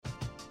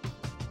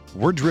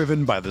We're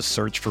driven by the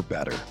search for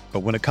better. But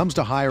when it comes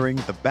to hiring,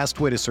 the best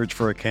way to search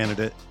for a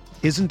candidate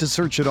isn't to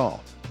search at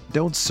all.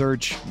 Don't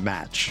search,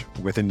 match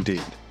with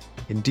Indeed.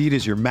 Indeed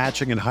is your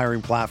matching and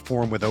hiring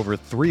platform with over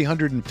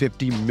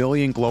 350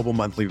 million global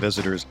monthly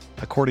visitors,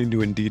 according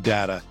to Indeed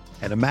data,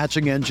 and a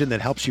matching engine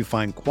that helps you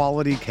find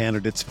quality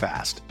candidates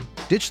fast.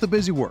 Ditch the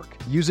busy work.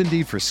 Use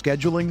Indeed for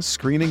scheduling,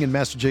 screening, and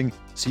messaging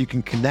so you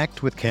can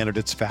connect with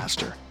candidates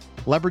faster.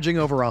 Leveraging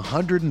over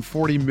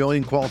 140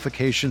 million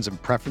qualifications and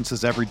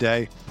preferences every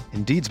day,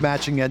 Indeed's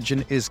matching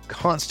engine is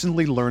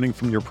constantly learning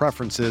from your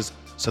preferences,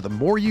 so the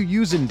more you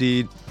use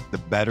Indeed, the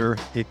better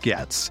it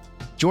gets.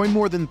 Join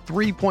more than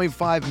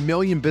 3.5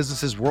 million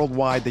businesses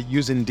worldwide that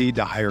use Indeed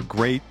to hire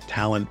great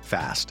talent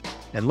fast.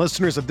 And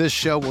listeners of this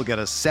show will get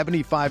a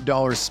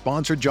 $75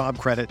 sponsored job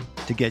credit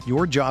to get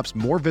your jobs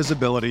more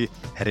visibility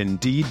at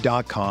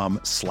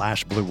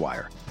Indeed.com/Blue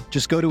Wire.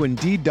 Just go to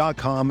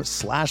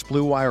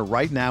Indeed.com/Blue Wire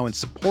right now and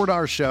support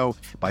our show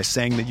by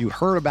saying that you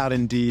heard about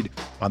Indeed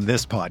on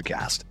this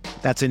podcast.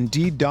 That's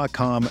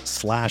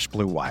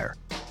Indeed.com/Blue Wire.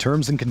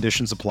 Terms and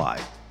conditions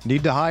apply.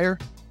 Need to hire?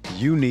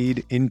 You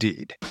need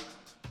Indeed.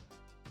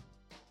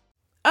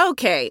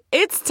 Okay,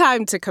 it's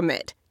time to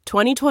commit.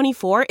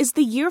 2024 is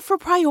the year for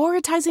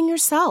prioritizing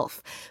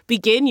yourself.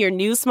 Begin your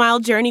new smile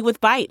journey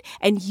with Byte,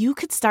 and you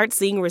could start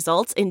seeing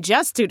results in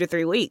just 2 to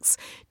 3 weeks.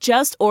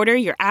 Just order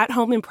your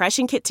at-home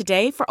impression kit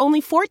today for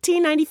only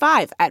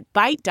 $14.95 at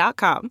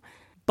Byte.com.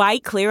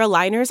 Byte Clear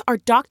aligners are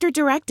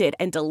doctor-directed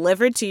and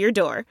delivered to your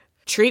door.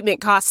 Treatment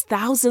costs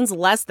thousands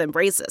less than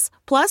braces.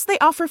 Plus, they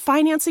offer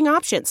financing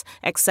options,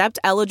 accept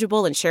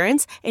eligible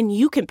insurance, and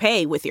you can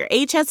pay with your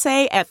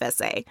HSA,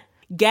 FSA.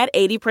 Get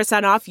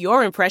 80% off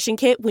your impression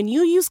kit when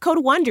you use code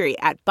WONDERY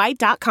at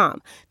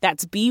Byte.com.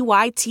 That's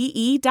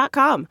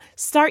BYTE.com.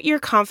 Start your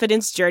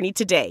confidence journey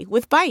today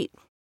with Byte.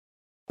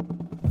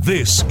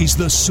 This is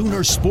the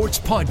Sooner Sports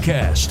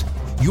Podcast,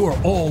 your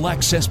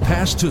all-access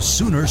pass to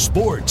Sooner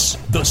Sports.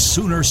 The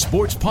Sooner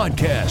Sports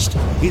Podcast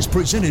is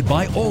presented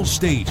by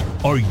Allstate.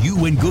 Are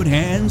you in good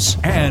hands?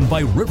 And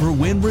by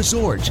Riverwind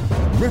Resort.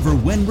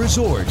 Riverwind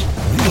Resort,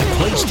 the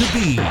place to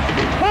be.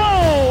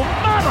 Oh,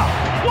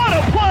 mama! What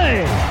a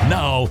play!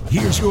 Now,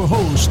 here's your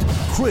host,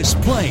 Chris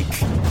Plank.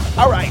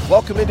 All right,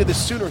 welcome into the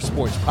Sooner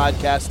Sports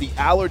Podcast. The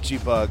allergy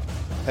bug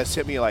has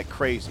hit me like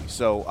crazy,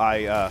 so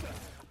I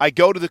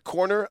go to the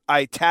corner,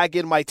 I tag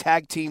in my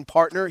tag team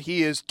partner.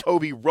 He is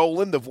Toby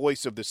Rowland, the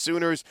voice of the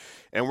Sooners,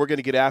 and we're going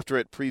to get after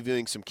it,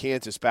 previewing some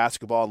Kansas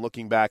basketball and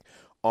looking back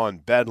on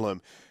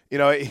Bedlam. You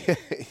know,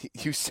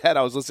 you said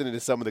I was listening to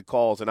some of the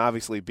calls, and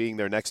obviously being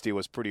there next to you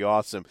was pretty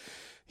awesome.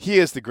 He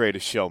is the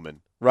greatest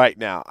showman right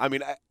now. I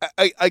mean,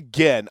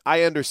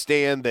 I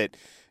understand that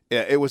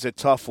it was a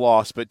tough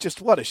loss, but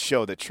just what a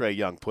show that Trae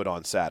Young put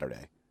on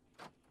Saturday.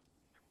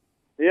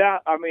 Yeah,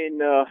 I mean,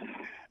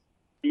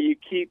 you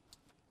keep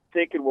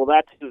thinking, well,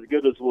 that's as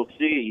good as we'll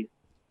see,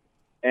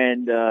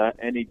 and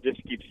he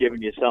just keeps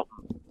giving you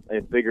something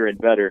bigger and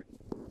better.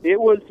 It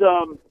was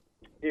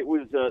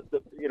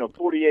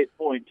 48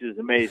 points is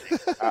amazing.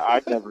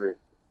 I've never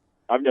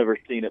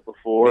seen it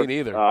before. Me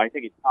neither. I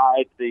think it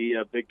tied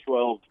the Big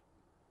 12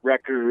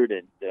 record,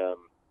 and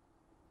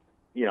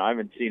I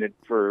haven't seen it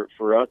for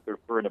us or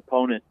for an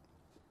opponent.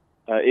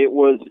 It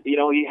was,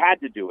 he had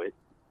to do it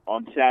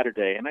on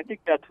Saturday, and I think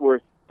that's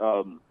worth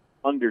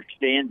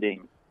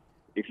understanding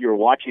if you're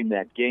watching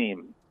that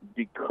game,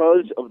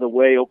 because of the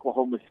way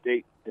Oklahoma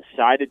State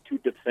decided to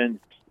defend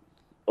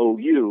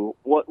OU.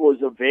 What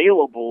was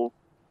available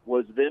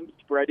was them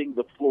spreading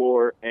the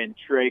floor and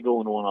Trae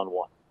going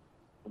one-on-one.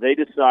 They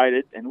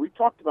decided, and we've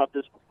talked about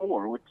this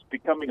before, what's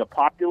becoming a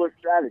popular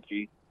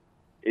strategy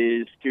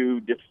is to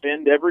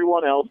defend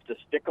everyone else, to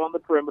stick on the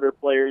perimeter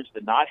players,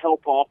 to not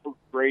help off of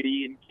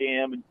Brady and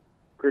Cam and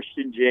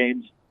Christian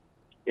James.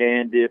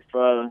 And if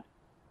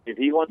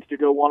he wants to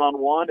go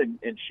one-on-one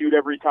and shoot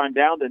every time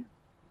down, then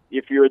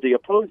if you're the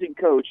opposing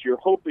coach, you're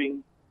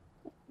hoping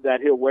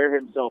that he'll wear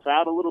himself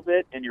out a little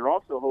bit, and you're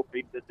also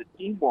hoping that the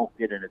team won't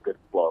get in a good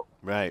flow.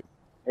 Right.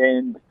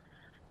 And,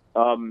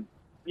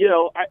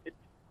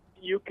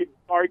 you could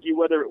argue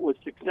whether it was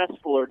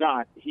successful or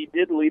not. He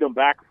did lead them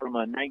back from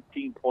a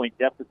 19-point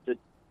deficit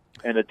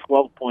and a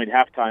 12-point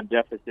halftime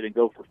deficit and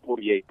go for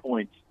 48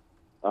 points.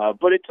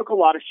 But it took a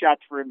lot of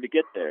shots for him to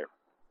get there.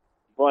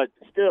 But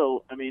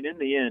still, I mean, in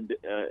the end,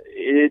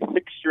 it is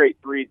 6 straight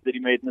threes that he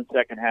made in the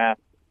second half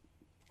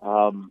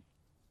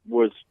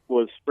was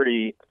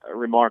pretty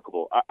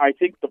remarkable. I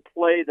think the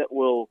play that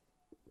will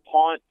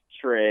haunt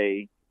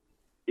Trae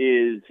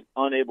is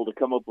unable to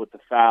come up with the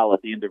foul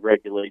at the end of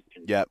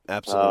regulation. Yep,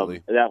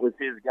 absolutely. That was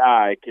his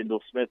guy,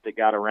 Kendall Smith, that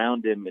got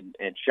around him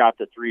and shot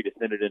the three to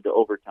send it into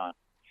overtime.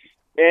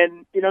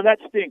 And, that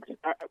stinks.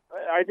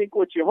 I think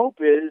what you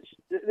hope is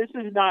this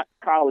is not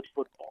college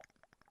football.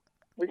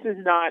 This is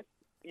not,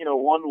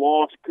 one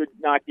loss could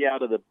knock you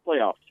out of the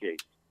playoff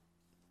chase.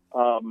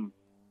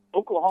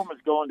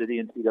 Oklahoma's going to the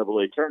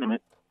NCAA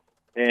tournament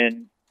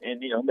and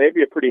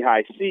maybe a pretty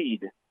high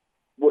seed.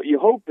 What you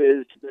hope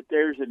is that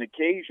there's an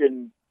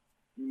occasion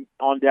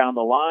on down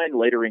the line,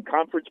 later in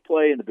conference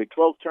play, in the Big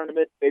 12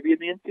 tournament, maybe in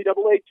the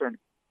NCAA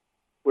tournament,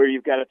 where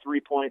you've got a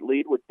 3-point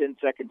lead with 10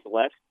 seconds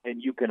left,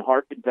 and you can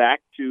harken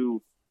back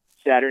to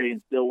Saturday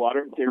in Stillwater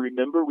and say,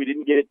 remember, we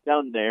didn't get it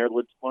done there.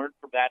 Let's learn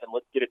from that and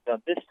let's get it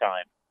done this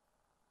time,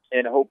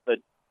 and hope that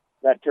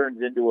that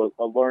turns into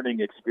a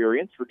learning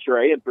experience for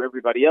Trey and for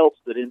everybody else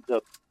that ends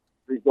up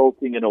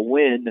resulting in a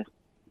win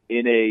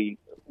in a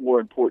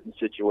more important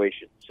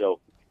situation. So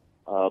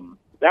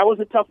that was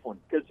a tough one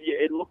because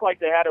it looked like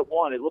they had it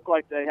won. It looked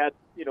like they had,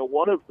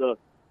 one of the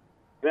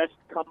best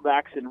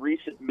comebacks in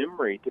recent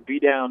memory to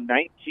be down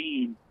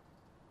 19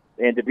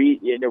 and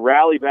to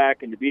rally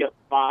back and to be up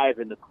 5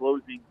 in the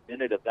closing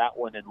minute of that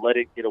one and let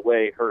it get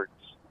away hurts.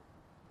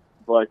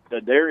 But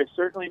there is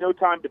certainly no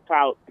time to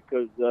pout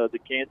because the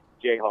Kansas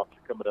Jayhawks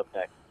are coming up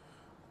next.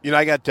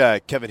 I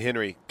got Kevin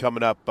Henry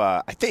coming up,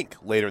 I think,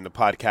 later in the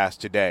podcast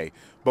today.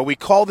 But we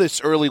call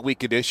this early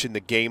week edition the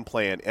game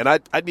plan. And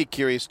I'd be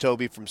curious,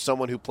 Toby, from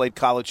someone who played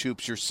college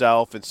hoops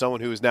yourself and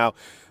someone who is now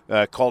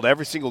called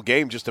every single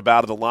game just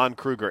about of the Lon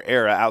Kruger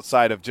era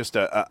outside of just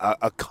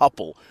a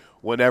couple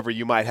whenever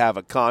you might have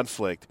a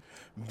conflict.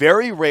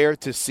 Very rare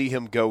to see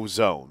him go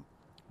zone.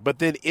 But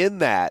then in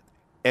that,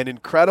 an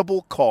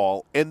incredible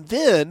call, and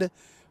then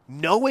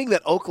knowing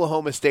that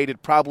Oklahoma State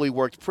had probably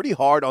worked pretty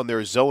hard on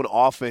their zone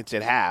offense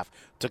at half,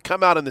 to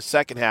come out in the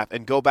second half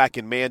and go back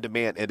in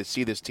man-to-man and to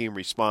see this team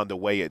respond the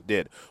way it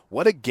did.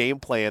 What a game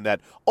plan that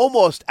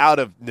almost out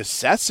of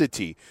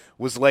necessity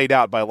was laid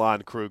out by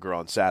Lon Kruger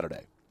on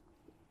Saturday.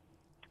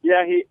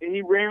 Yeah,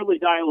 he rarely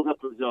dials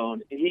up a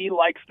zone. He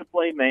likes to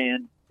play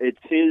man. It's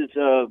his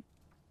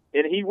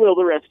and he will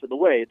the rest of the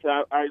way.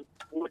 I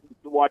wouldn't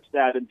watch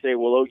that and say,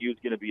 well, OU's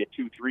going to be a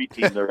 2-3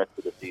 team the rest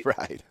of the season.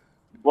 Right.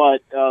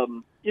 But,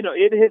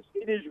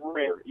 it is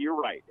rare. You're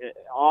right.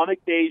 On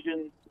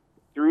occasion,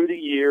 through the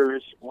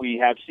years, we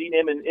have seen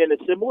him in a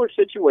similar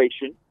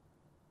situation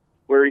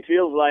where he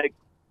feels like,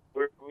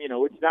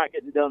 it's not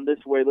getting done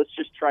this way. Let's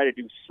just try to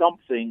do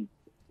something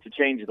to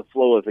change the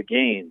flow of the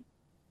game.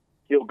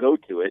 He'll go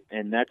to it,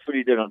 and that's what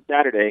he did on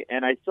Saturday.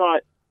 And I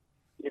thought,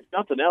 if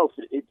nothing else,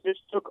 it just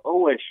took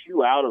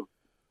OSU out of,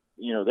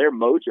 their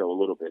mojo a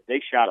little bit.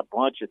 They shot a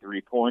bunch of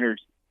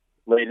 3-pointers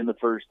late in the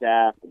first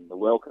half, and the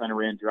well kind of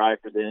ran dry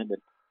for them.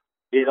 And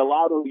it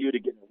allowed OU to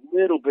get a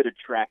little bit of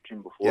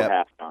traction before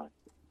halftime.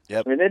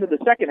 Yep. And then in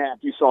the second half,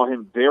 you saw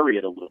him vary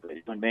it a little bit.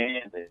 He went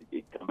man, then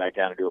he'd come back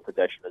down and do a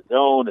possession of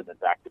zone, and then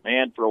back to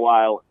man for a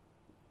while.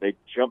 They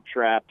jump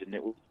trapped, and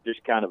it was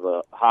just kind of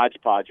a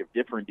hodgepodge of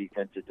different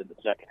defenses in the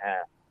second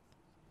half.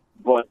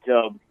 But,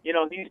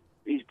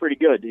 he's pretty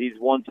good. He's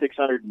won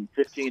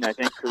 615, I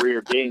think,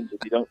 career games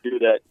if you don't do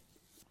that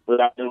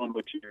without knowing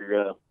what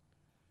you're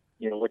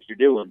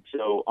doing.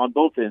 So on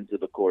both ends of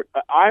the court,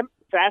 I'm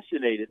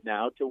fascinated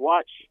now to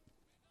watch.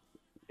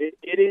 It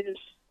is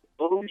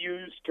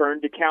OU's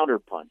turn to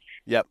counterpunch.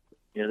 Yep.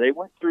 They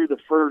went through the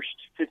first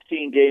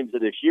 15 games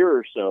of this year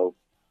or so,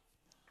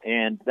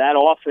 and that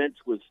offense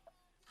was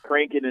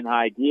cranking in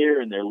high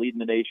gear, and they're leading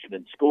the nation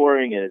in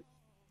scoring, and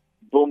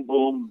boom,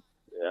 boom,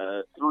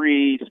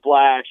 3,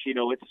 splash.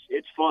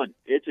 It's fun.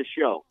 It's a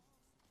show.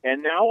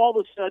 And now all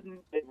of a sudden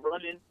they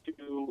run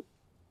into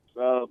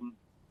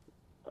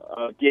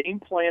a game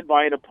plan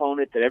by an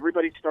opponent that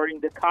everybody's starting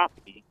to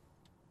copy.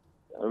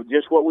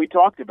 Just what we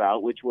talked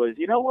about, which was,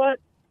 you know what?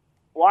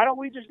 Why don't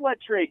we just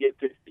let Trey get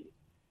 50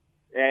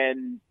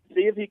 and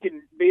see if he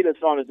can beat us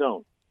on his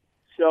own?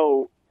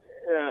 So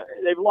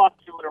they've lost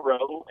 2 in a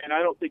row, and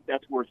I don't think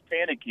that's worth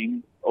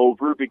panicking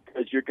over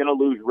because you're going to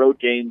lose road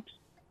games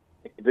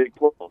in the Big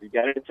 12. You've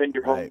got to defend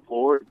your home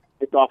floor,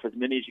 pick off as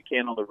many as you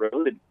can on the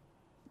road, and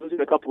losing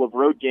a couple of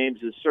road games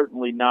is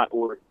certainly not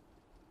worth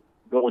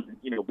going,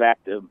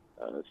 back to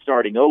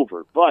starting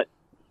over. But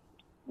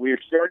we're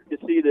starting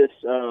to see this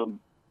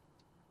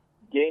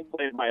game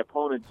plan by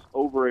opponents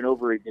over and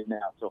over again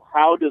now. So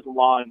how does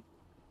Lon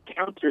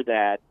counter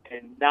that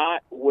and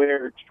not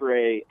wear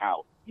Trey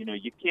out?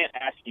 You can't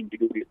ask him to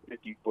go get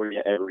 50 for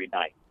you every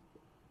night.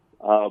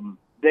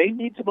 They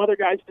need some other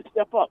guys to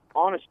step up,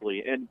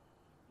 honestly. And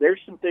there's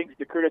some things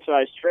to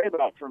criticize Trey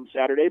about from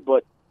Saturday,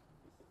 but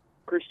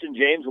Christian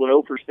James went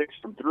 0 for 6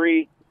 from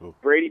 3. Ooh.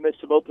 Brady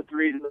missed some open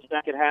threes in the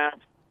second half.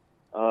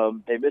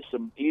 They missed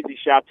some easy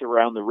shots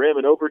around the rim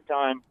in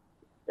overtime.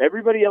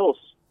 Everybody else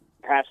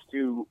has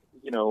to,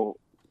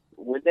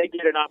 when they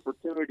get an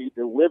opportunity,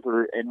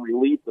 deliver and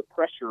relieve the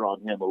pressure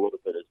on him a little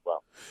bit as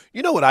well.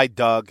 You know what I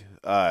dug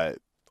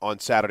on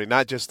Saturday?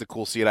 Not just the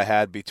cool seat I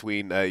had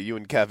between you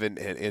and Kevin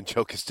and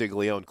Joe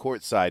Castiglione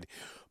courtside,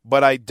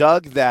 but I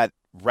dug that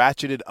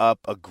ratcheted up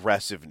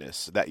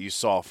aggressiveness that you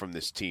saw from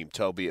this team,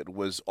 Toby. It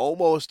was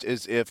almost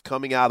as if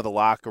coming out of the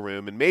locker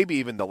room and maybe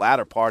even the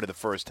latter part of the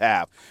first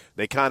half,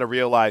 they kind of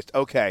realized,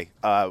 okay,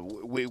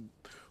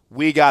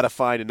 we got to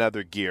find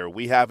another gear.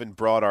 We haven't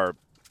brought our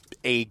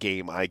A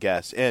game, I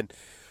guess. And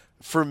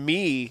for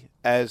me,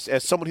 as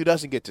someone who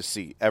doesn't get to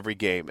see every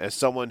game, as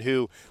someone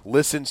who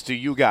listens to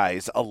you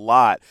guys a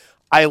lot,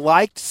 I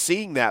liked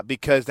seeing that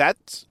because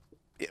that's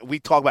we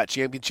talk about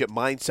championship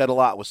mindset a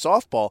lot with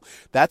softball.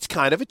 That's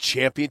kind of a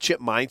championship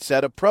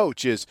mindset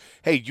approach is,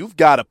 hey, you've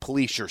got to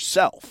police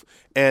yourself.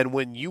 And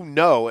when you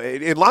know,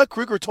 and Lon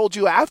Kruger told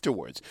you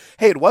afterwards,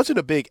 hey, it wasn't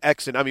a big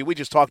exit. I mean, we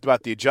just talked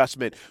about the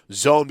adjustment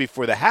zone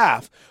before the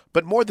half,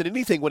 but more than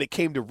anything, when it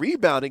came to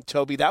rebounding,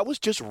 Toby, that was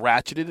just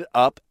ratcheted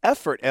up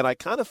effort. And I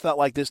kind of felt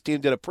like this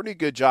team did a pretty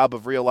good job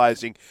of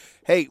realizing,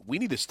 hey, we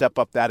need to step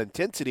up that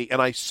intensity. And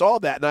I saw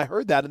that and I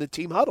heard that in the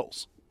team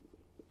huddles.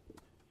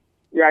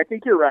 Yeah, I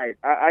think you're right.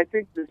 I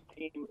think this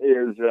team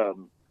is,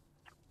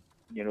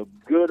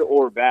 good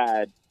or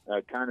bad,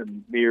 kind of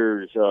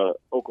mirrors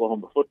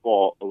Oklahoma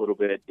football a little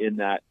bit in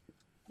that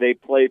they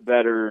play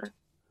better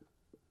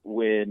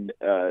when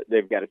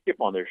they've got a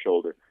chip on their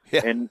shoulder.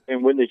 Yeah. And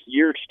when this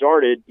year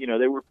started,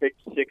 they were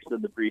picked 6th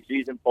in the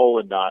preseason poll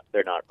and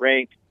they're not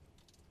ranked.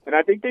 And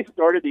I think they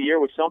started the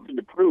year with something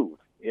to prove.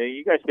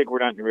 You guys think we're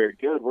not very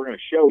good. We're going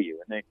to show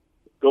you. And they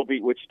go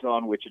beat Wichita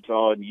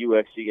and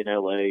USC and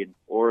LA and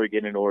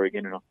Oregon.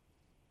 And,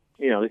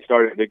 they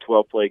started Big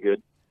 12 play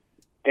good.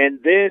 And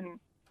then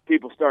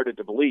people started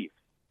to believe.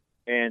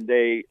 And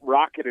they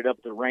rocketed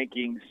up the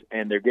rankings,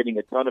 and they're getting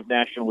a ton of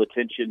national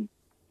attention.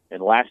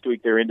 And last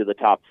week they're into the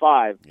top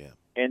 5. Yeah.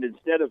 And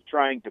instead of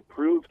trying to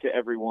prove to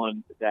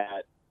everyone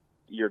that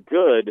you're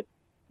good,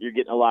 you're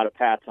getting a lot of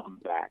pats on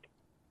the back.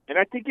 And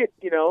I think it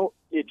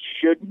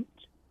shouldn't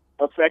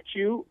affect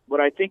you,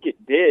 but I think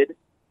it did.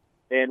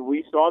 And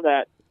we saw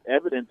that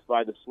evidenced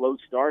by the slow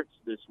starts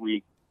this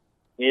week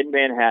in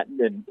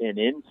Manhattan and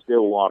in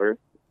Stillwater.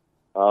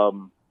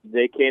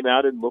 They came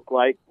out and looked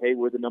like, hey,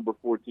 we're the number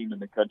 4 team in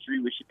the country.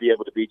 We should be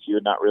able to beat you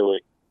and not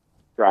really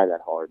try that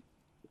hard.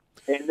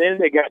 And then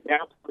they got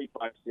down to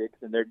 3-5-6,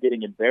 and they're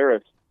getting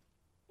embarrassed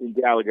in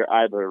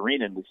Gallagher-Iba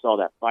Arena, and we saw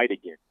that fight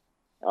again.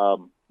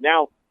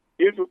 Now,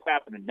 here's what's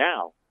happening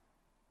now,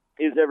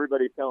 is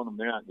everybody telling them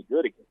they're not any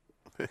good again.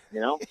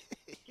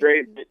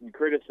 Straight getting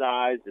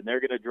criticized, and they're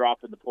going to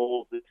drop in the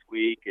polls this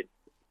week,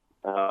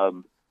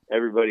 and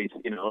everybody's,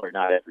 or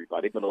not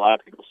everybody, but a lot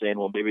of people saying,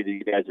 well, maybe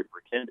these guys are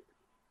pretenders.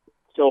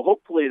 So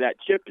hopefully that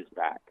chip is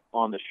back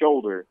on the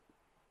shoulder,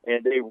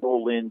 and they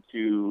roll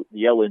into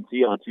the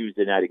LNC on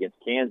Tuesday night against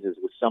Kansas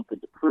with something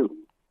to prove.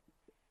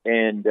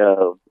 And,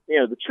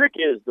 the trick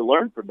is to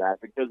learn from that,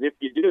 because if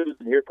you do,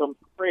 then here comes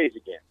the praise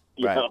again.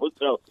 Right.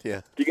 So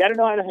yeah. You got to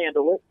know how to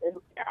handle it.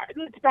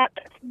 And it's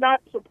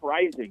not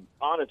surprising,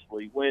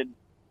 honestly, when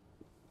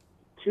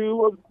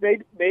two of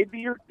maybe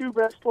your 2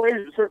 best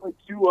players, certainly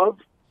 2 of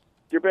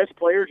your best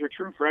players are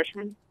true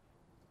freshmen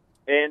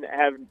and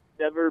have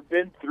never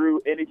been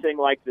through anything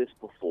like this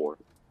before.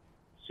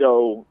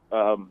 So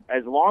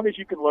as long as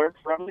you can learn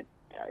from it,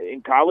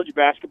 in college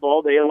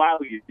basketball, they allow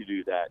you to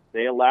do that.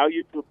 They allow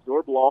you to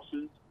absorb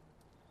losses,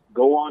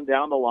 go on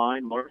down the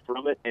line, learn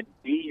from it, and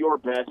be your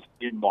best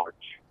in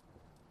March.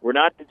 We're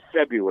not in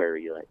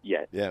February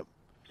yet. Yeah.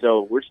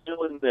 So we're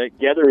still in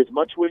gather as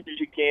much wins as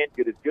you can,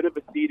 get as good of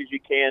a seed as you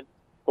can,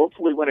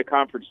 hopefully win a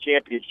conference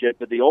championship.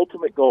 But the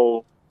ultimate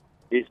goal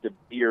is to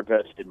be your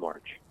best in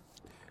March.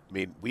 I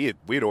mean, we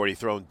had already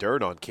thrown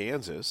dirt on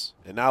Kansas,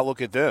 and now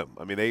look at them.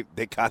 I mean,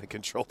 they kind of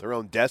control their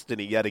own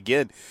destiny yet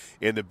again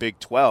in the Big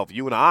 12.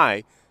 You and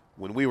I,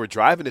 when we were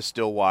driving to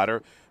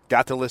Stillwater,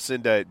 got to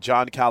listen to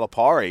John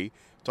Calipari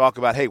talk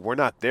about, hey, we're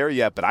not there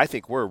yet, but I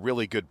think we're a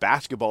really good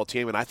basketball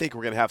team, and I think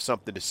we're going to have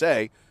something to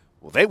say.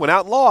 Well, they went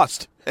out and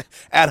lost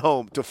at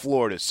home to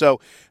Florida. So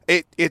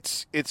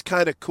it's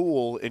kind of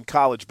cool in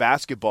college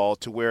basketball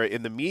to where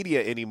in the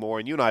media anymore,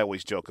 and you and I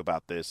always joke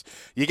about this,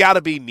 you got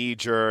to be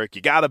knee-jerk.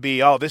 You got to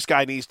be, oh, this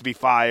guy needs to be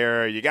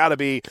fired. You got to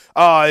be,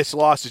 oh, this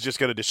loss is just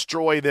going to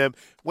destroy them.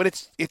 When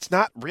it's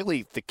not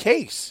really the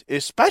case,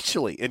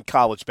 especially in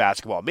college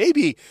basketball.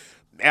 Maybe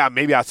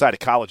outside of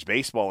college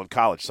baseball and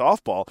college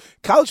softball.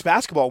 College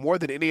basketball, more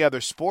than any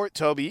other sport,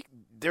 Toby,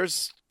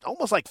 there's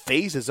almost like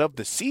phases of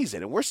the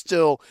season. And we're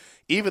still,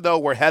 even though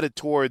we're headed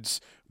towards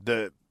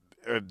the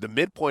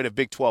midpoint of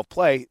Big 12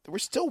 play, we're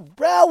still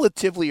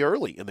relatively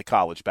early in the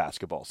college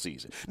basketball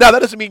season. Now, that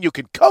doesn't mean you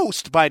can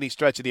coast by any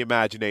stretch of the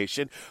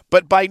imagination,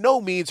 but by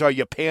no means are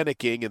you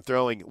panicking and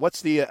throwing,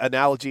 what's the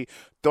analogy,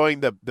 throwing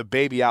the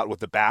baby out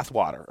with the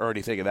bathwater or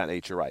anything of that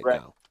nature right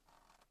now.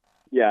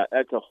 Yeah,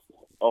 that's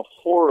a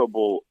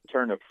horrible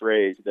turn of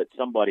phrase that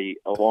somebody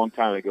a long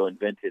time ago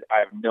invented. I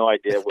have no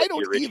idea what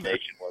the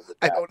origination was.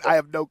 I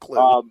have no clue.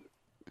 I'll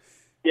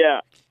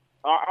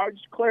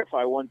just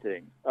clarify one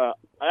thing.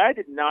 I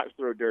did not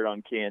throw dirt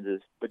on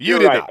Kansas, but you're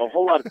right. Not. A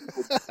whole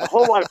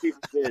lot of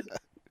people did,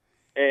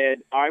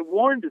 and I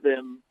warned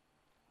them.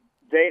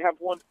 They have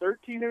won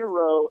 13 in a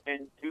row,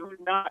 and do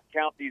not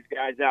count these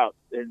guys out.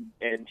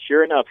 And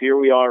sure enough, here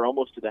we are,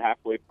 almost to the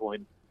halfway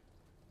point.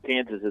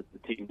 Kansas is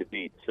the team to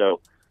beat.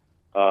 So.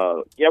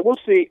 We'll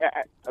see.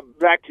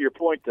 Back to your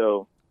point,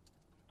 though,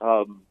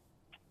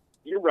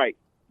 you're right.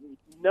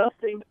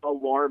 Nothing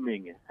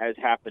alarming has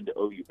happened to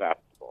OU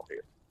basketball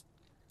here.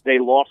 They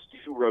lost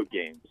 2 road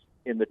games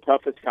in the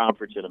toughest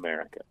conference in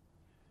America.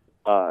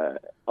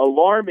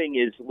 Alarming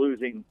is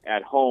losing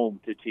at home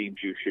to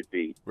teams you should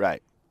beat.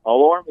 Right.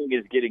 Alarming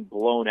is getting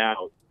blown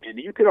out. And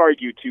you could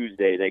argue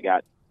Tuesday they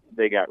got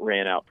they got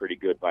ran out pretty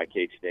good by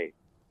K-State.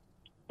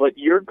 But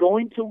you're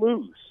going to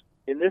lose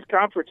in this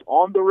conference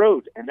on the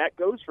road, and that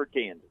goes for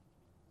Kansas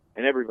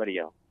and everybody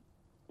else.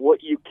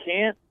 What you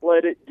can't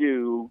let it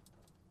do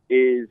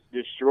is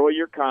destroy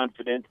your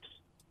confidence,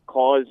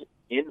 cause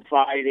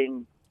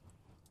infighting.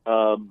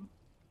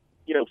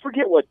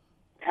 Forget what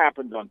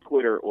happens on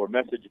Twitter or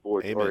message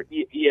boards or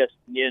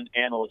ESPN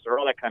analysts or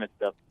all that kind of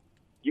stuff.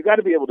 You got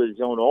to be able to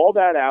zone all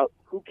that out.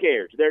 Who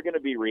cares? They're going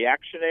to be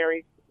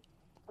reactionary.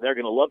 They're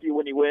going to love you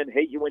when you win,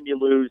 hate you when you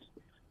lose,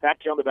 pat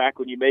you on the back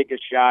when you make a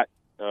shot,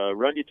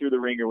 run you through the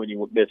ringer when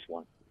you miss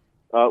one.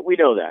 We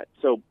know that.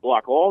 So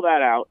block all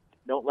that out.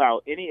 Don't allow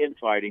any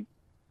infighting,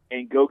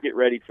 and go get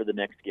ready for the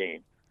next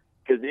game,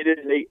 because it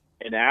is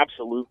an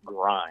absolute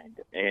grind.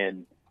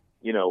 And,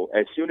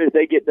 as soon as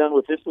they get done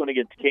with this one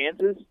against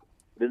Kansas,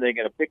 then they're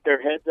going to pick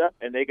their heads up,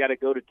 and they got to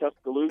go to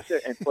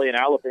Tuscaloosa and play an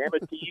Alabama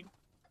team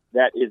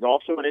that is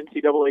also an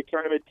NCAA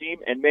tournament team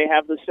and may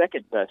have the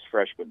second-best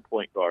freshman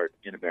point guard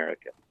in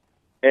America.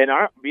 And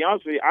I'll be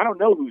honest with you, I don't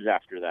know who's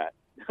after that.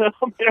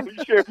 I'm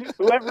sure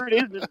whoever it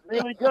is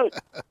really good.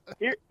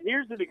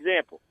 Here's an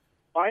example.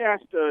 I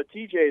asked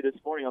TJ this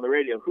morning on the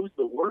radio, who's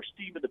the worst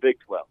team in the Big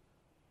 12?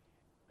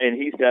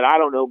 And he said, I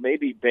don't know,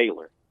 maybe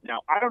Baylor. Now,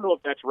 I don't know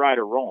if that's right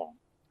or wrong,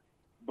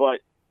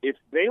 but if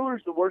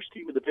Baylor's the worst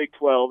team in the Big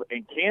 12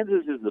 and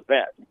Kansas is the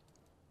best,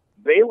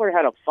 Baylor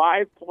had a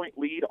 5-point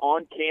lead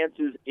on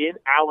Kansas in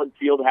Allen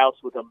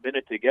Fieldhouse with a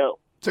minute to go.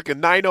 Took a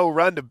 9-0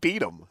 run to beat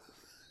them.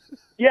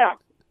 Yeah,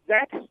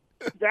 that's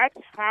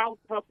how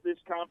tough this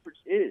conference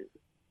is.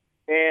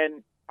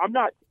 And I'm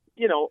not,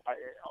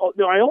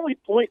 my only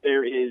point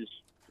there is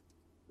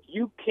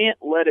you can't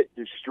let it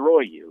destroy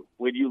you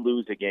when you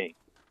lose a game.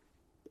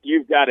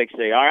 You've got to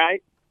say, all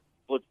right,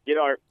 let's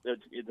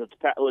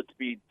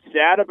be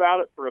sad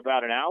about it for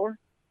about an hour,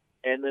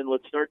 and then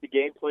let's start the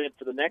game plan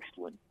for the next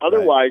one.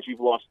 Otherwise, You've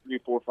lost 3,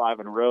 4, 5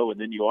 in a row, and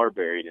then you are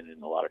buried and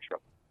in a lot of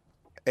trouble.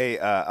 Hey,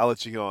 I'll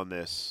let you go on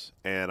this,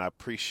 and I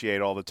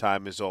appreciate all the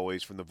time, as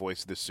always, from the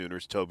voice of the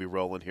Sooners, Toby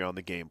Rowland, here on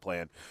the Game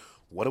Plan.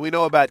 What do we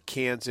know about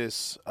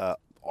Kansas?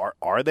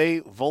 Are they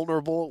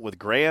vulnerable with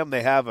Graham?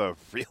 They have a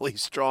really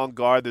strong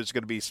guard. There's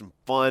going to be some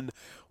fun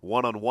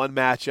one-on-one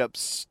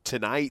matchups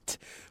tonight.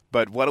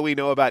 But what do we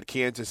know about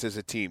Kansas as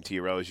a team,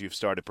 T-Row, as you've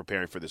started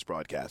preparing for this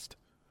broadcast?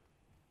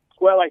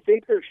 Well, I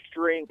think their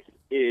strength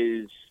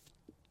is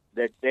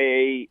that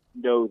they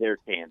know they're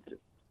Kansas.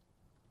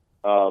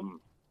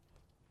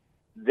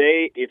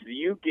 If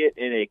you get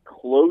in a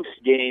close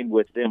game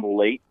with them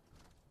late,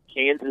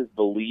 Kansas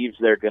believes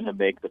they're going to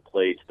make the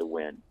plays to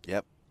win.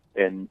 Yep.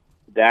 And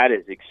that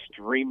is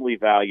extremely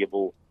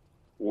valuable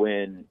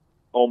when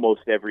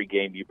almost every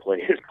game you play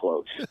is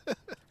close.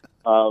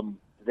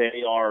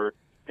 They are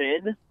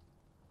thin.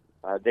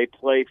 They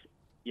play,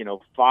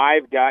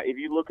 5 guys. If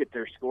you look at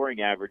their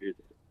scoring averages,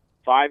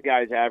 5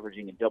 guys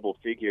averaging in double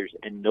figures,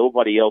 and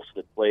nobody else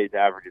that plays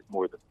averages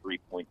more than 3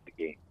 points a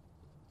game.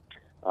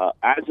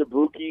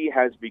 Azubuike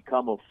has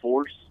become a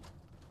force.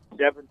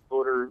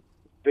 7-footer,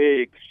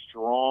 big,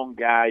 strong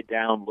guy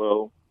down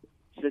low.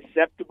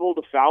 Susceptible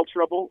to foul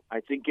trouble. I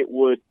think it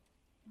would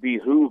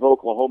behoove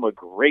Oklahoma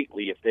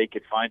greatly if they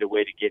could find a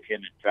way to get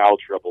him in foul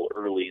trouble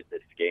early in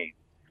this game.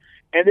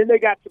 And then they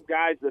got some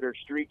guys that are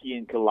streaky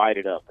and can light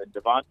it up. And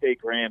Devontae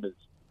Graham is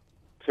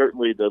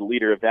certainly the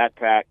leader of that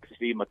pack.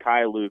 Steve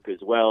Mikhailuk as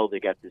well.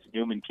 They got this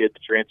Newman kid, the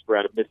transfer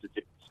out of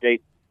Mississippi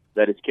State,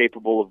 that is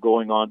capable of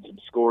going on some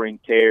scoring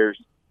tears.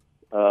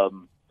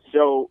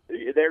 So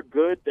they're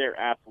good. They're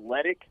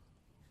athletic.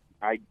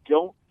 I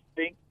don't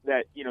think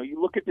that,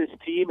 you look at this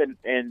team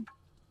and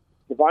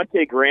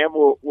Devontae Graham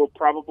will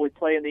probably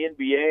play in the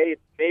NBA.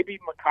 Maybe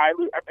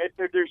Mikhailuk.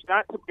 There's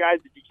not some guys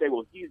that you say,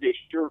 well, he's a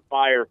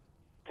surefire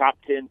top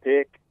 10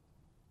 pick,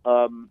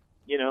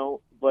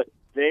 but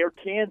they are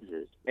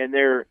Kansas, and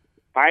they're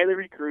highly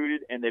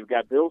recruited, and they've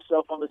got Bill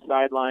Self on the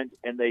sidelines,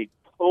 and they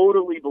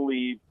totally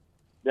believe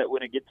that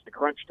when it gets to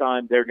crunch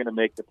time, they're going to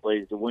make the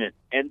plays to win.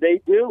 And they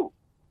do.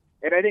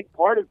 And I think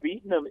part of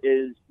beating them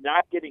is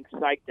not getting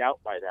psyched out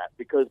by that,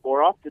 because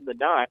more often than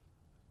not,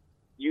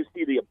 you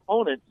see the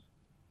opponents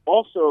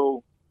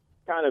also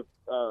kind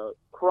of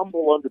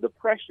crumble under the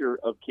pressure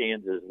of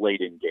Kansas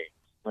late in games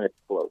when it's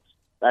close.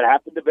 That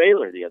happened to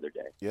Baylor the other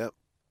day. Yep.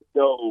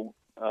 So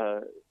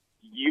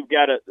you've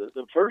got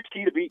the first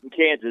key to beating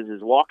Kansas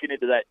is walking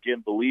into that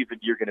gym believing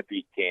you're going to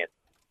beat Kansas.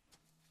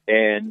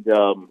 And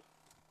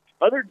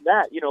other than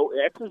that,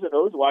 X's and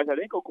O's wise, I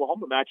think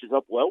Oklahoma matches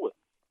up well with them.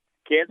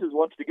 Kansas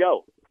wants to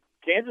go.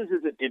 Kansas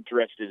isn't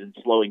interested in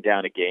slowing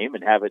down a game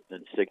and have it in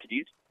the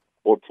 60s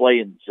or play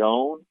in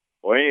zone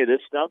or any of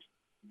this stuff.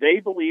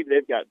 They believe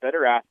they've got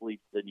better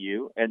athletes than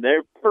you, and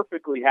they're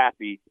perfectly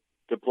happy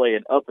to play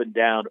an up and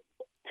down,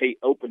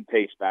 open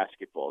pace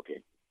basketball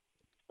game.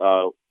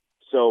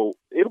 So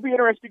it'll be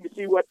interesting to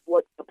see what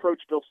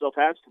approach Bill Self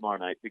has tomorrow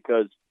night,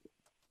 because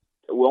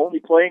we're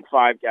only playing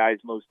 5 guys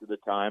most of the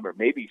time, or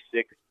maybe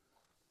 6.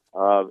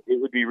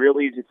 It would be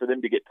real easy for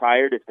them to get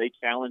tired if they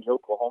challenge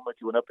Oklahoma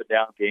to an up and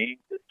down game.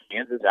 Does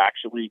Kansas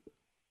actually,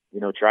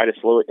 try to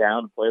slow it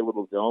down and play a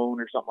little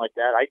zone or something like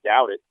that? I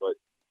doubt it, but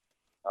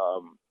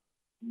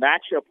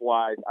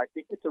Matchup-wise, I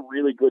think it's a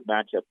really good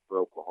matchup for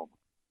Oklahoma.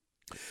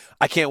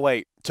 I can't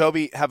wait.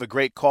 Toby, have a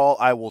great call.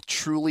 I will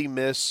truly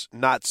miss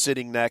not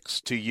sitting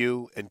next to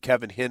you and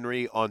Kevin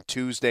Henry on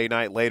Tuesday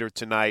night later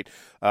tonight.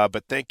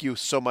 But thank you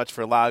so much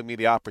for allowing me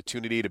the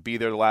opportunity to be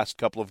there the last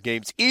couple of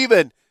games,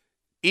 even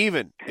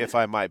if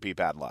I might be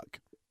bad luck.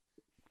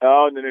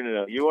 Oh,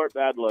 no. You aren't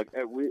bad luck.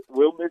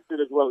 We'll miss it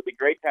as well. It would be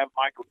great to have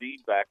Michael Dean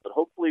back, but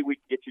hopefully we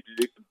can get you to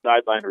do some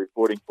sideline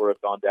reporting for us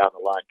on down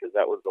the line, because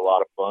that was a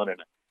lot of fun,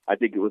 and I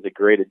think it was a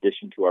great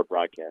addition to our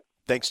broadcast.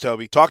 Thanks,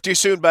 Toby. Talk to you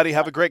soon, buddy.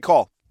 Have a great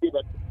call. See you,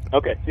 buddy.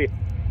 Okay, see you.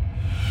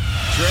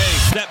 Trey,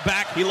 step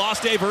back. He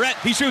lost Averett.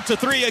 He shoots a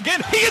three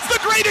again. He is the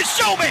greatest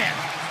showman.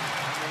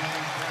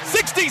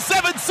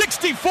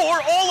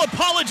 67-64. All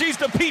apologies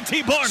to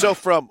P.T. Barnum. So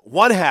from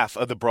one half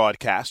of the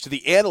broadcast to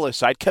the analyst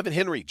side, Kevin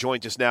Henry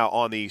joins us now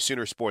on the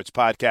Sooner Sports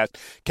Podcast.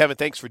 Kevin,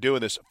 thanks for doing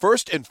this.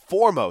 First and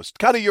foremost,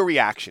 kind of your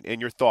reaction and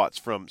your thoughts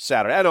from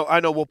Saturday. I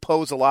know we'll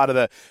pose a lot of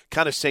the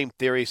kind of same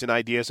theories and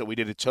ideas that we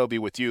did at Toby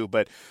with you,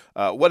 but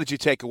what did you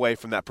take away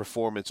from that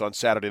performance on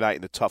Saturday night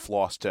and the tough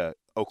loss to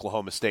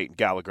Oklahoma State and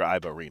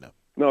Gallagher-Iba Arena?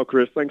 No,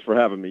 Chris, thanks for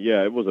having me.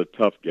 Yeah, it was a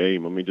tough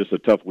game. I mean, just a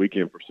tough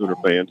weekend for Sooner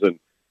fans, and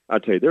I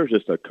tell you, there's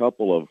just a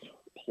couple of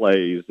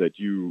plays that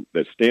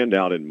stand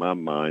out in my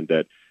mind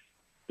that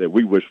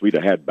we wish we'd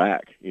have had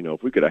back. You know,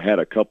 if we could have had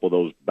a couple of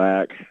those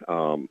back,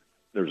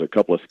 there's a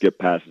couple of skip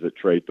passes that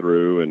Trey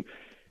threw and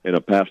a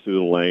pass through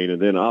the lane,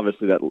 and then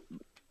obviously that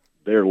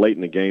there late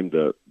in the game,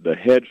 the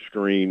head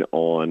screen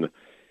on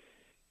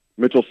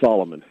Mitchell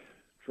Solomon.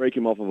 Trey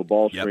came off of a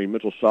ball screen.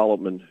 Yep. Mitchell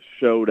Solomon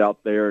showed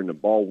out there, and the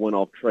ball went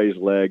off Trey's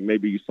leg.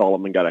 Maybe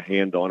Solomon got a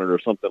hand on it or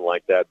something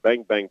like that.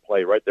 Bang, bang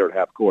play right there at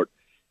half court.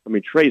 I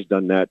mean, Trey's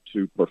done that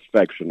to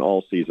perfection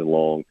all season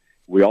long.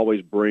 We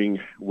always bring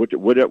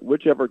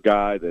whichever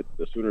guy that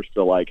the Sooners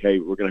feel like, hey,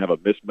 we're going to have a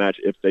mismatch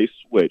if they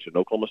switch. And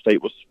Oklahoma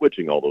State was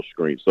switching all those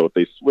screens. So if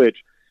they switch,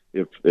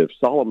 if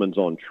Solomon's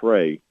on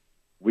Trey,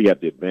 we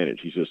have the advantage.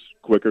 He's just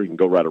quicker. He can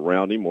go right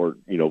around him or,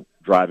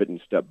 drive it and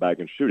step back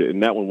and shoot it.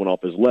 And that one went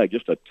off his leg.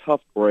 Just a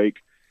tough break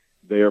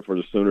there for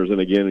the Sooners.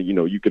 And again,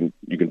 you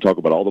can talk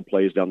about all the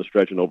plays down the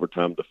stretch and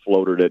overtime, the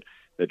floater that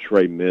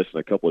Trey missed, and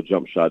a couple of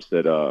jump shots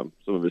that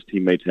some of his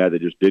teammates had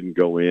that just didn't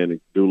go in.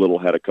 And Doolittle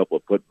had a couple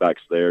of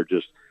putbacks there,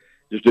 just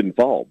didn't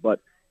fall. But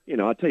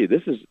I tell you,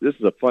 this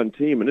is a fun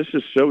team, and this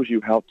just shows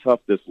you how tough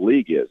this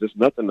league is. It's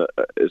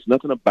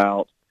nothing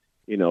about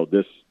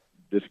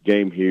this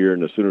game here,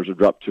 and the Sooners have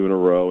dropped 2 in a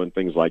row and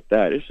things like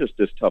that. It's just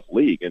this tough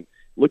league. And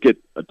look at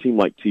a team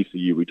like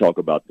TCU. We talk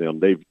about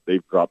them.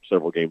 They've dropped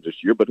several games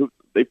this year, but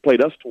they've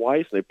played us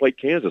twice, and they played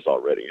Kansas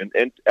already,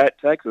 and at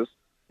Texas.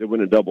 They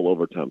win in double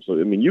overtime. So,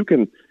 I mean,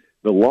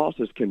 the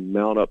losses can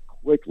mount up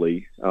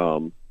quickly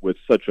with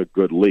such a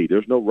good lead.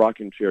 There's no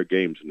rocking chair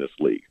games in this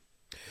league.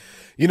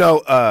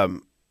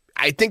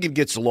 I think it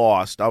gets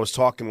lost. I was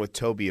talking with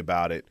Toby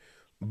about it.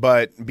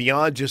 But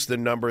beyond just the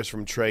numbers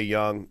from Trae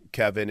Young,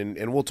 Kevin,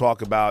 and we'll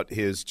talk about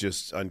his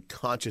just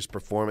unconscious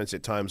performance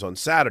at times on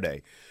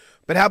Saturday.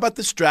 But how about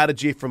the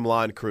strategy from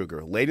Lon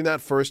Kruger? Late in that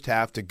first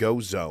half to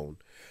go zone.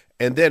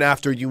 And then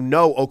after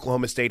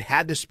Oklahoma State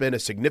had to spend a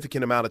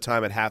significant amount of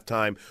time at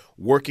halftime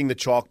working the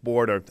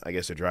chalkboard, or I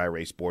guess a dry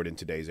erase board in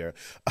today's era,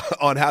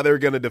 on how they were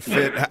going to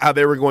defend, how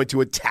they were going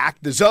to attack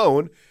the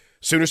zone,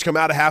 Sooners come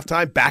out of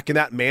halftime back in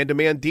that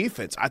man-to-man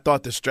defense. I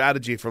thought the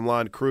strategy from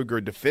Lon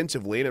Kruger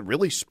defensively, and it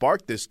really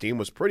sparked this team,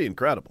 was pretty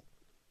incredible.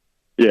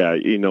 Yeah,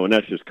 and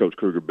that's just Coach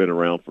Kruger, been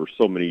around for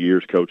so many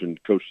years, coached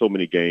so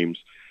many games.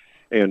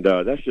 And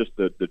that's just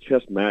the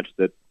chess match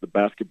that the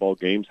basketball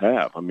games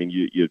have. I mean,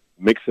 you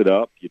mix it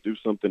up, you do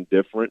something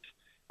different.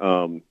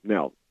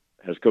 Now,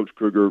 has Coach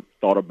Kruger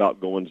thought about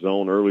going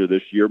zone earlier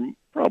this year?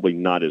 Probably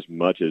not as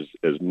much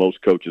as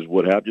most coaches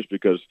would have, just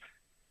because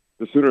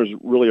the Sooners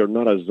really are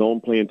not a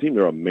zone-playing team.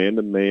 They're a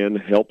man-to-man,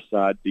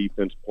 help-side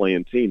defense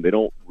playing team. They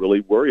don't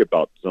really worry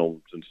about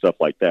zones and stuff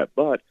like that.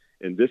 But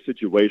in this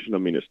situation, I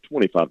mean, it's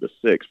 25-6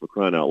 for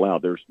crying out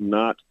loud. There's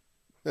not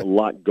a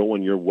lot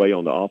going your way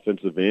on the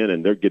offensive end,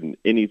 and they're getting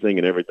anything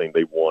and everything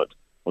they want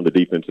on the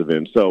defensive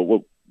end.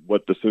 So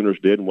what the Sooners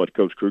did and what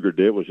Coach Kruger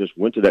did was just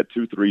went to that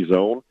 2-3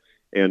 zone,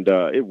 and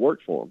it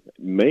worked for them.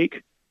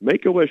 Make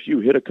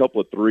OSU hit a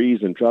couple of threes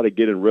and try to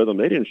get in rhythm.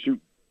 They didn't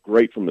shoot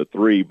great from the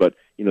three, but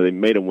they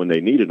made them when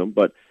they needed them.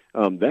 But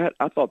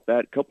I thought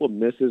that couple of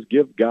misses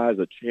give guys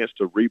a chance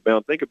to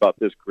rebound. Think about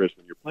this, Chris.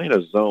 When you're playing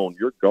a zone,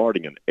 you're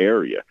guarding an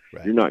area.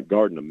 Right. You're not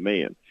guarding a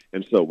man.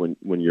 And so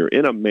when you're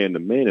in a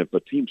man-to-man, if a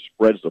team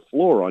spreads the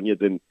floor on you,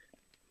 then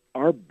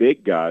our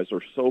big guys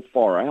are so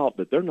far out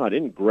that they're not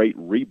in great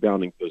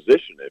rebounding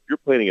position. If you're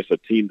playing against a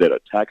team that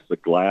attacks the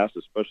glass,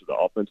 especially the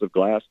offensive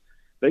glass,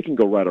 they can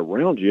go right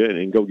around you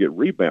and go get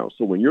rebounds.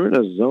 So when you're in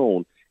a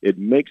zone, it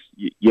makes –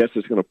 yes,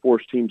 it's going to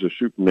force teams to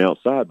shoot from the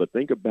outside, but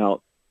think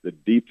about the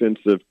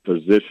defensive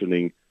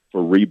positioning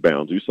for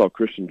rebounds. You saw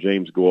Christian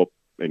James go up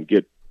and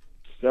get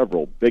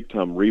several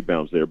big-time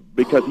rebounds there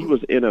because he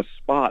was in a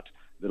spot –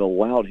 that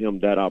allowed him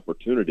that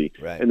opportunity.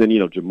 Right. And then,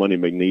 Jamoni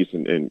McNeese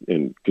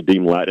and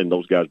Kadeem Latin,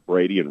 those guys,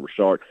 Brady and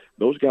Rashard,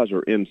 those guys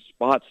are in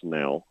spots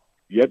now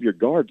you have your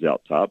guards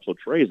out top, so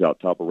Trey's out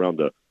top around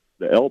the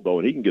elbow,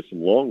 and he can get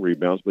some long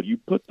rebounds, but you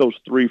put those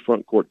 3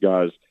 front court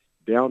guys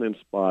down in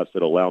spots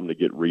that allow them to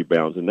get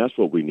rebounds, and that's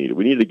what we needed.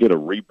 We needed to get a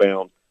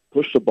rebound,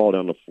 push the ball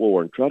down the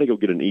floor, and try to go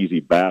get an easy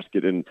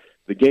basket. And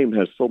the game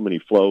has so many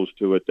flows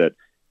to it that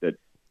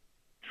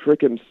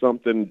tricking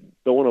something,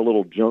 throwing a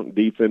little junk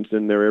defense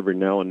in there every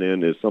now and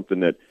then is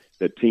something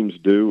that teams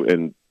do,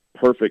 and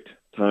perfect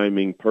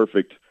timing,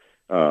 perfect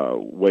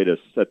way to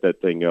set that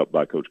thing up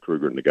by Coach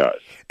Kruger and the guys.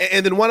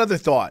 And then one other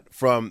thought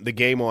from the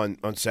game on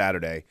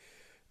Saturday.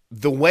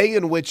 The way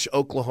in which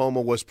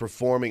Oklahoma was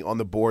performing on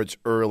the boards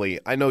early,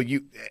 I know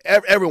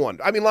everyone,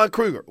 Lon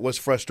Kruger was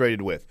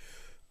frustrated with.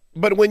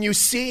 But when you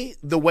see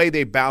the way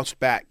they bounced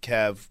back,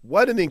 Kev,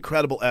 what an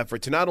incredible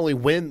effort to not only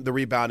win the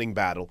rebounding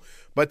battle,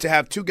 but to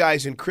have 2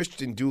 guys in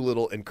Christian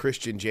Doolittle and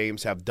Christian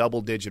James have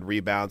double-digit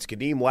rebounds.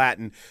 Kadeem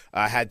Lattin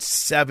had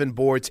 7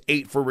 boards,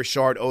 8 for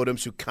Rashard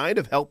Odoms, who kind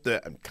of helped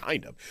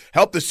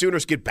the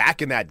Sooners get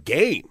back in that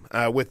game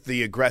with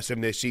the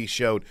aggressiveness he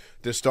showed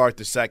to start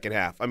the second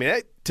half.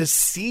 To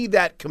see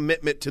that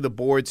commitment to the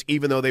boards,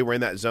 even though they were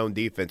in that zone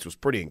defense, was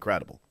pretty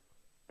incredible.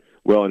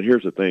 Well, and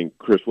here's the thing,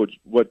 Chris,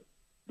 what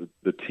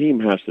the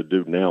team has to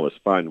do now is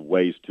find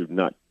ways to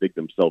not dig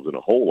themselves in a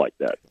hole like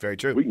that. Very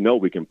true. We know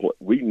we can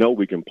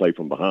play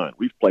from behind.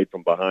 We've played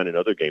from behind in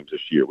other games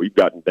this year. We've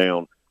gotten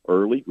down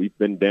early. We've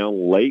been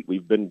down late.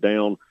 We've been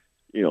down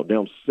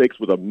 6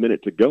 with a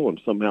minute to go,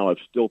 and somehow I've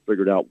still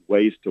figured out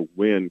ways to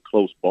win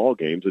close ball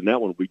games. And that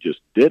one we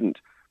just didn't.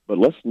 But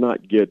let's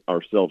not get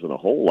ourselves in a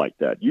hole like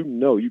that. You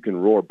know you can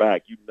roar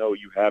back. You know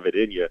you have it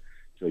in you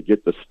to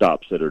get the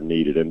stops that are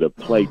needed and to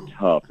play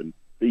tough and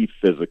be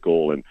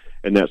physical and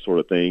that sort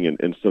of thing.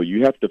 And so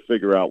you have to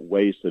figure out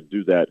ways to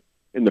do that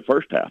in the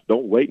first half.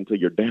 Don't wait until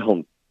you're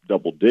down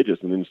double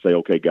digits and then say,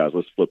 okay, guys,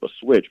 let's flip a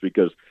switch,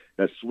 because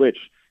that switch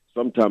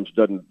sometimes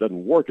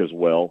doesn't work as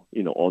well,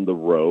 on the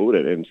road,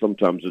 and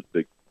sometimes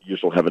you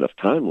just don't have enough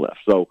time left.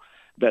 So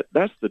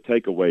that's the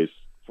takeaways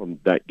from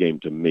that game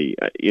to me.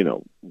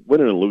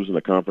 Winning and losing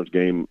a conference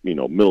game,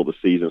 middle of the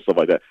season, stuff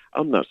like that,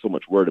 I'm not so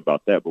much worried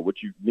about that. But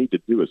what you need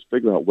to do is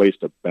figure out ways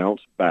to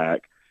bounce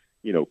back,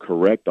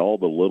 correct all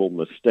the little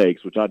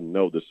mistakes, which I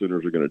know the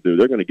Sooners are going to do.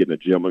 They're going to get in the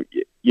gym.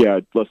 Yeah,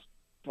 let's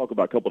talk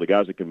about a couple of the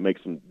guys that can make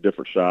some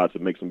different shots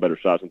and make some better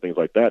shots and things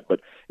like that.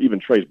 But even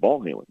Trey's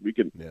ball handling, he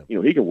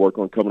can work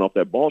on coming off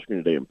that ball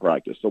screen today in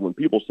practice. So when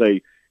people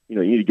say,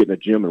 you need to get in the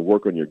gym and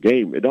work on your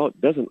game, it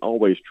doesn't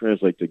always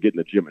translate to getting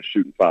in the gym and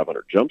shooting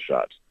 500 jump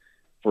shots.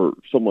 For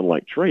someone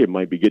like Trey, it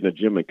might be getting in the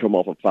gym and come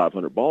off of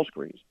 500 ball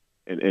screens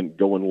and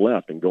going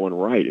left and going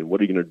right. And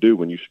what are you going to do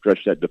when you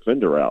stretch that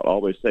defender out? I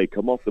always say,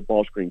 come off the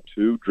ball screen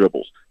 2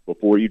 dribbles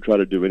before you try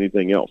to do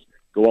anything else.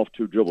 Go off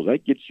 2 dribbles.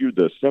 That gets you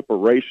the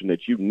separation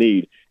that you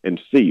need, and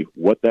see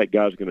what that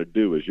guy's going to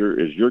do. Is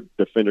your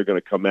defender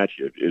going to come at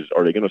you?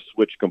 Are they going to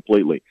switch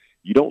completely?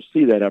 You don't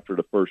see that after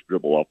the first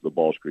dribble off the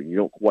ball screen.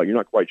 You're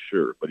not quite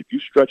sure. But if you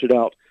stretch it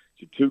out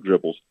to 2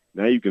 dribbles,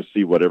 now you can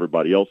see what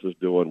everybody else is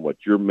doing, what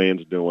your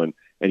man's doing,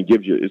 and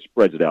it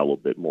spreads it out a little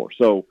bit more.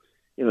 So,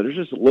 there's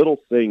just little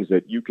things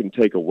that you can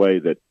take away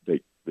that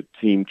the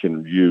team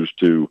can use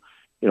to,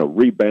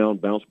 rebound,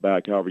 bounce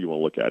back, however you want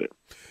to look at it.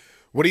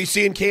 What do you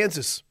see in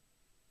Kansas?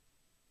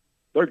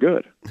 They're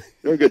good.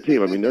 They're a good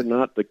team. They're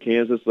not the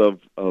Kansas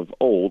of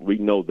old. We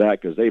know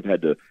that because they've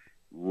had to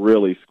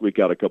really squeak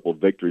out a couple of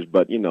victories.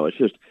 But, it's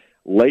just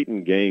late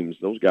in games,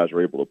 those guys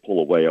are able to pull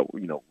away.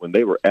 When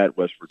they were at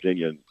West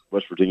Virginia, and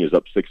West Virginia's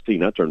up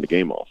 16, I turned the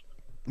game off.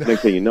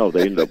 Next thing you know,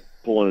 they ended up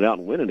pulling it out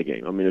and winning the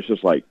game. It's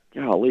just like,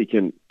 golly,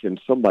 can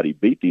somebody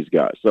beat these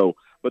guys? So,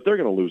 but they're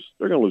going to lose.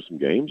 They're going to lose some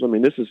games.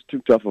 This is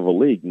too tough of a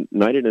league.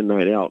 Night in and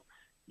night out,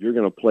 you're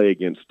going to play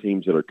against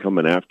teams that are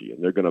coming after you,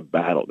 and they're going to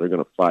battle. They're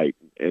going to fight,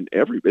 and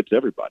it's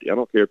everybody. I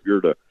don't care if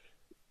you're the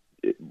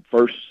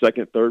first,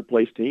 second, third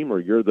place team, or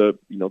you're the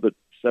 7th,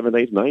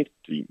 8th, 9th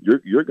team.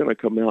 You're going to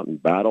come out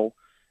and battle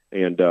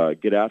and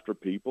get after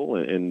people,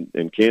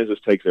 and Kansas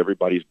takes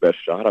everybody's best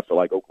shot. I feel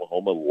like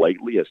Oklahoma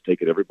lately has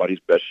taken everybody's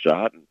best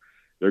shot, and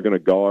they're going to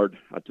guard.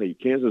 I tell you,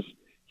 Kansas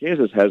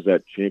has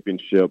that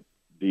championship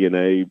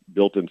DNA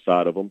built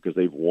inside of them because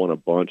they've won a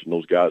bunch, and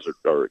those guys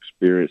are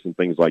experienced and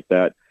things like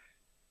that.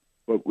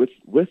 But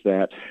with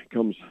that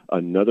comes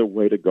another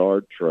way to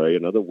guard Trey,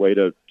 another way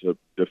to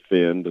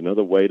defend,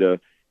 another way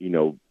to,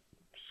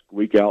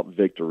 squeak out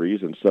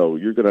victories. And so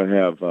you're going to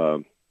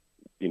have,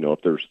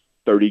 if there's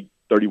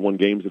 31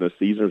 games in a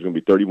season, there's going to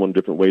be 31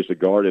 different ways to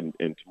guard.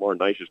 And tomorrow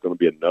night is going to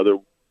be another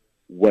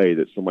way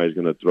that somebody's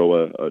going to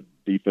throw a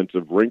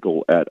defensive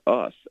wrinkle at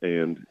us.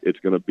 And it's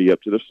going to be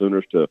up to the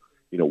Sooners to,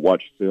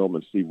 watch film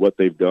and see what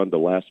they've done the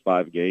last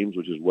 5 games,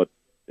 which is what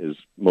is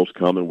most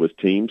common with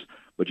teams.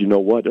 But you know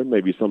what? There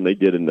may be something they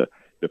did in the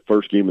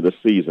first game of the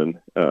season,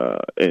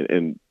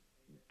 and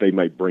they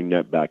might bring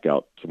that back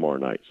out tomorrow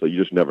night. So you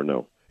just never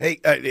know. Hey,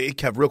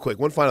 Kev, real quick,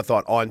 one final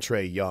thought on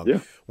Trae Young.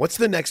 Yeah. What's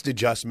the next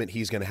adjustment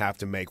he's going to have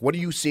to make? What are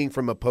you seeing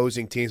from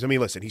opposing teams? I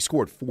mean, listen, he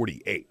scored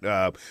 48.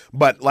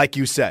 But like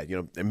you said,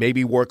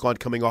 maybe work on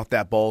coming off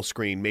that ball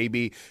screen.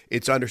 Maybe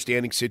it's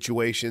understanding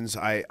situations.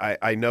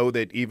 I know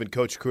that even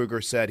Coach Kruger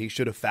said he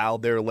should have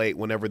fouled there late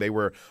whenever they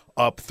were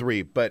up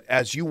 3. But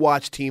as you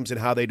watch teams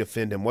and how they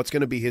defend him, what's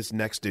going to be his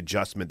next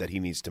adjustment that he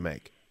needs to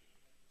make?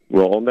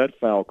 Well, on that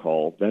foul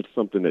call, that's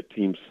something that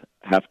teams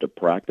have to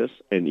practice.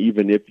 And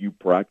even if you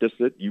practice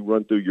it, you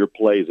run through your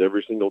plays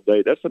every single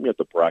day. That's something you have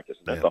to practice,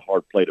 and that's a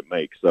hard play to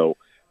make. So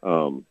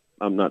I'm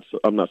not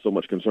so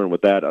much concerned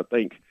with that. I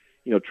think,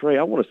 Trae,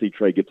 I want to see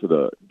Trae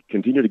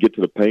continue to get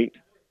to the paint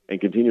and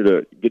continue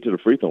to get to the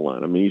free throw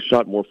line. I mean, he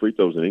shot more free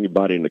throws than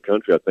anybody in the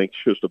country, I think,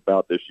 just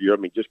about this year. I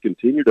mean, just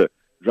continue to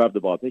drive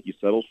the ball. I think he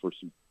settles for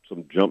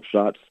some jump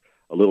shots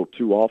a little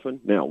too often.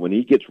 Now, when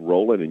he gets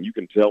rolling, and you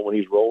can tell when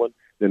he's rolling,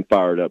 then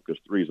fire it up,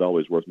 because 3 is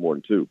always worth more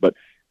than 2. But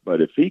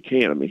if he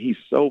can, I mean, he's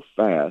so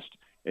fast,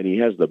 and he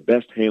has the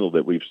best handle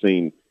that we've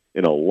seen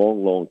in a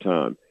long, long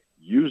time.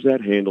 Use that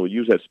handle,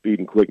 use that speed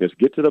and quickness,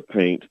 get to the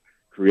paint,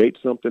 create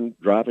something,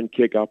 drive and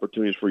kick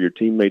opportunities for your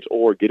teammates,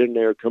 or get in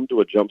there, come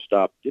to a jump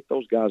stop, get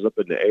those guys up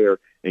in the air,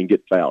 and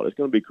get fouled. It's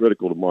going to be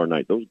critical tomorrow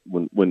night.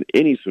 When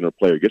any Sooner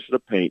player gets to the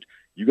paint,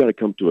 you got to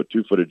come to a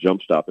 2-footed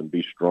jump stop and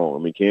be strong. I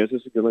mean,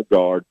 Kansas is going to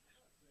guard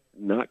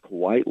not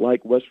quite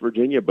like West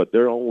Virginia, but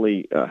they're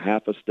only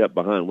half a step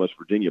behind West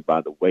Virginia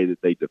by the way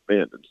that they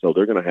defend. And so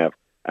they're going to have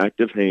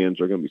active hands.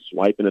 They're going to be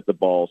swiping at the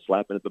ball,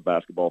 slapping at the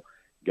basketball.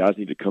 Guys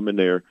need to come in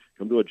there,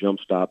 come to a jump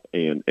stop,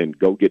 and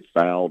go get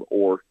fouled,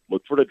 or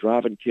look for the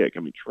drive and kick. I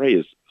mean, Trae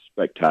is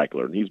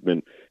spectacular, and he's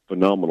been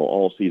phenomenal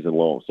all season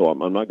long. So I'm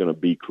not going to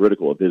be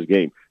critical of his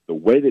game. The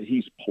way that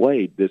he's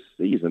played this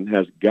season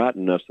has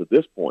gotten us to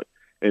this point.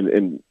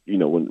 And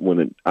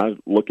when I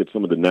look at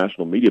some of the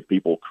national media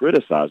people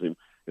criticize him,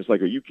 it's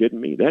like, are you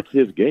kidding me? That's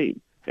his game.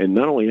 And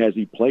not only has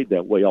he played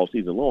that way all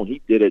season long,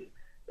 he did it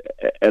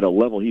at a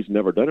level he's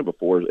never done it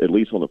before, at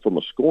least from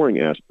a scoring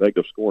aspect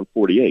of scoring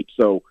 48.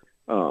 So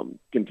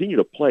continue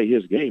to play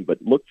his game,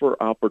 but look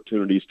for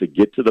opportunities to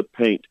get to the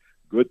paint.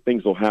 Good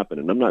things will happen.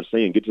 And I'm not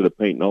saying get to the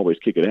paint and always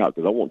kick it out,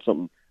 because I want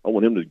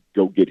him to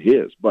go get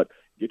his. But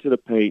get to the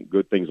paint,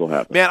 good things will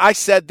happen. Man, I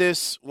said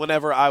this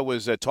whenever I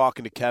was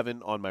talking to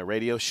Kevin on my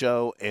radio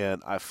show,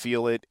 and I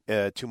feel it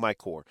to my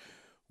core.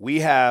 We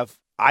have,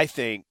 I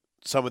think,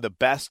 some of the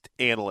best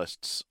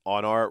analysts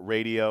on our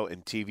radio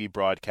and TV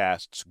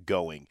broadcasts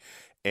going.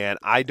 And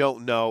I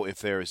don't know if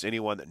there is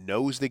anyone that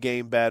knows the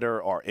game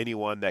better, or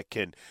anyone that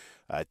can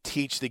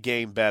teach the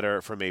game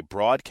better from a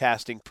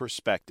broadcasting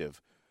perspective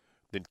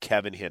than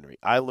Kevin Henry.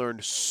 I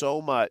learned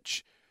so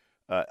much.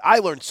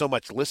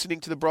 Listening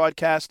to the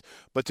broadcast,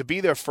 but to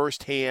be there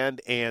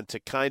firsthand and to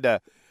kind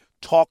of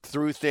talk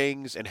through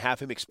things and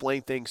have him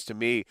explain things to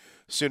me,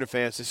 Sooner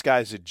fans, this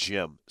guy's a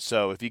gem.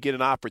 So if you get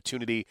an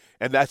opportunity,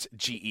 and that's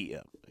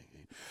GEM,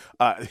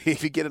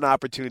 if you get an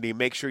opportunity,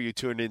 make sure you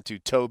tune into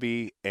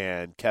Toby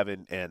and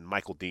Kevin and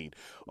Michael Dean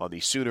on the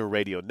Sooner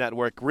Radio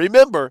Network.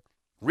 Remember,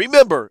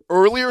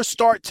 earlier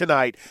start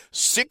tonight,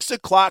 6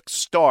 o'clock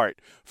start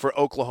for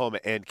Oklahoma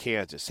and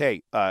Kansas.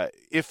 Hey,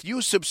 if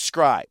you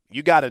subscribe,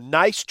 you got a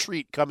nice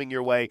treat coming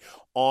your way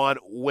on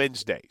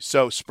Wednesday.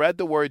 So spread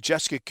the word.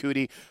 Jessica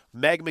Cootie,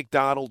 Meg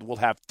McDonald will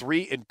have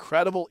 3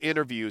 incredible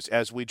interviews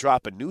as we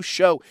drop a new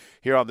show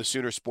here on the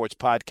Sooner Sports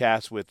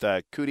Podcast with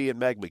Cootie and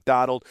Meg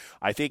McDonald.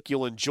 I think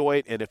you'll enjoy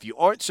it. And if you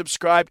aren't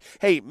subscribed,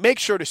 hey, make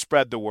sure to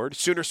spread the word.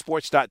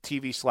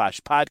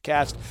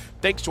 Soonersports.tv/podcast.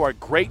 Thanks to our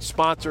great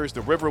sponsors,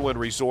 the Riverwind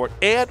Resort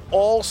and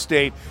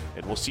Allstate.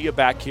 And we'll see you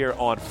back here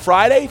on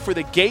Friday for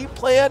the game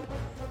plan.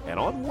 And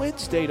on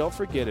Wednesday, don't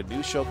forget, a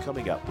new show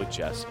coming up with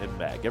Jess and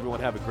Meg. Everyone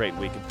have a great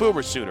week. And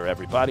Boomer Sooner,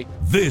 everybody.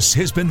 This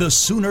has been the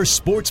Sooner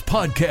Sports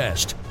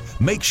Podcast.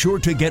 Make sure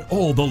to get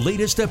all the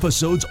latest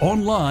episodes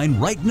online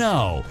right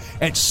now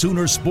at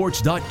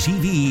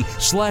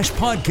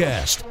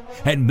Soonersports.tv/podcast.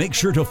 And make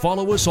sure to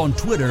follow us on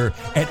Twitter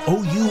at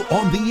OU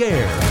On The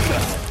Air.